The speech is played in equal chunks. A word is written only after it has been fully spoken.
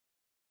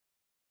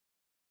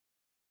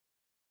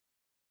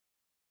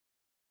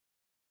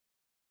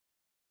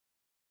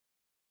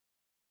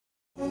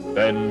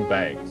Ben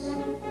Banks,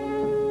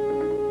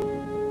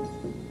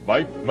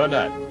 Mike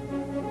Manette,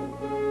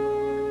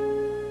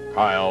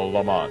 Kyle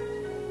Lamont,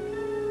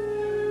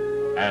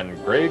 and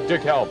Greg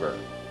DeCalver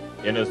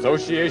in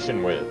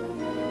association with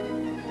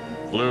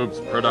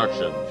Whoobs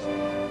Productions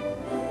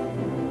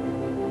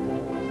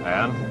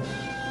and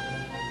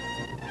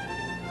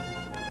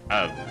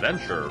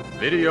Adventure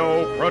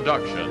Video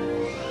Production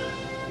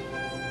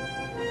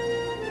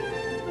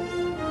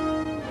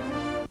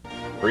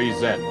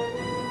present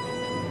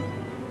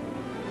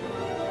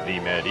the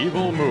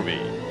medieval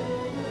movie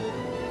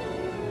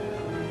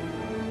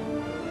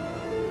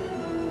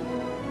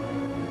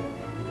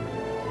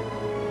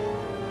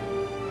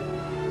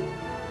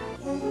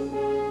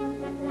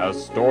a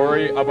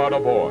story about a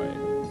boy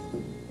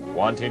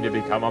wanting to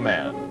become a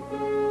man,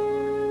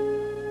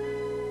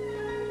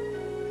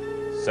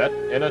 set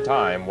in a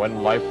time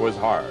when life was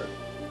hard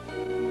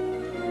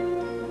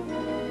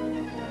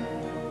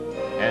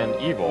and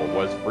evil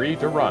was free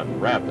to run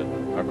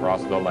rampant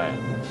across the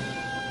land.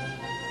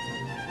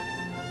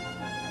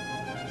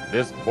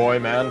 This boy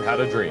man had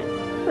a dream.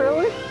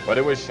 Really? But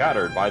it was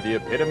shattered by the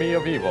epitome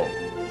of evil,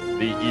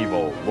 the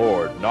evil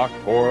Lord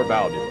Noctor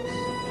Valulus.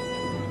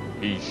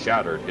 He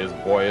shattered his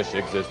boyish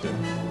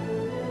existence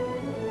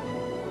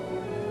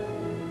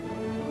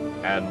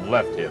and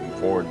left him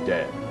for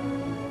dead.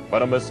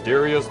 But a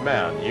mysterious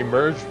man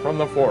emerged from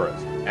the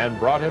forest and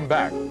brought him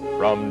back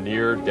from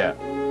near death.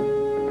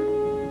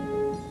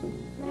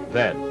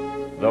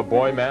 Then the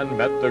boy man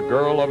met the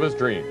girl of his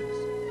dreams.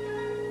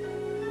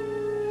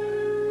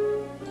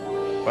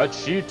 But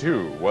she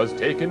too was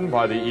taken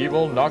by the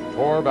evil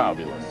Noctor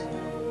Valulus.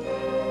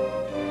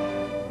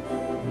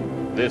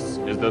 This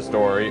is the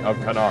story of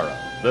Canara,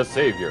 the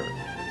Savior,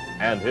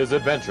 and his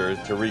adventures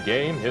to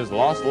regain his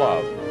lost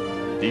love,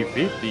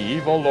 defeat the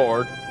evil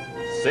Lord,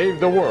 save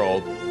the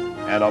world,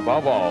 and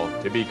above all,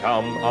 to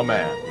become a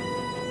man.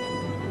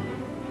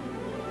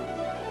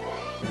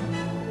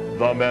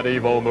 The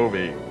medieval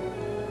movie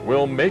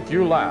will make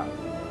you laugh,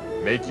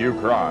 make you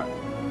cry,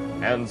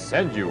 and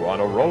send you on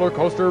a roller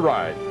coaster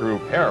ride through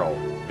peril,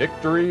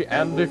 victory,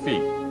 and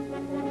defeat.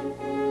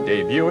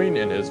 Debuting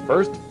in his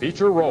first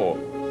feature role,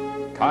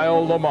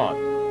 Kyle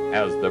Lamont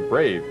as the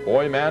brave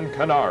boy man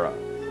Canara,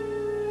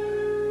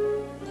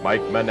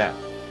 Mike Manette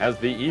as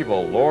the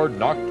evil Lord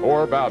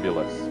Noctor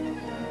Valulus,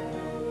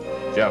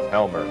 Jeff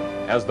Helmer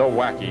as the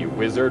wacky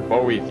wizard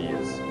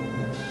Boethius,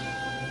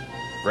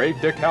 Greg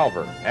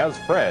DeCalver as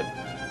Fred,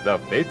 the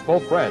faithful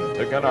friend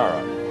to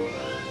Canara.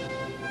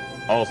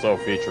 Also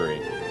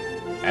featuring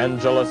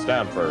Angela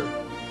Stanford,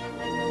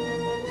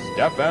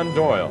 Stefan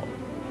Doyle,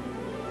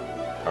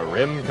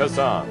 Karim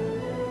Kassan,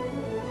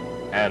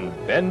 and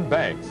Ben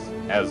Banks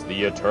as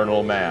the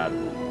Eternal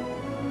Man.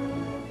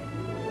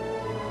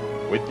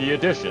 With the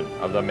addition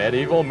of the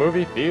medieval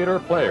movie theater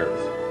players,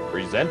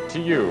 present to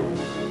you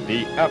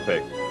the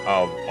epic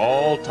of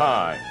all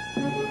time.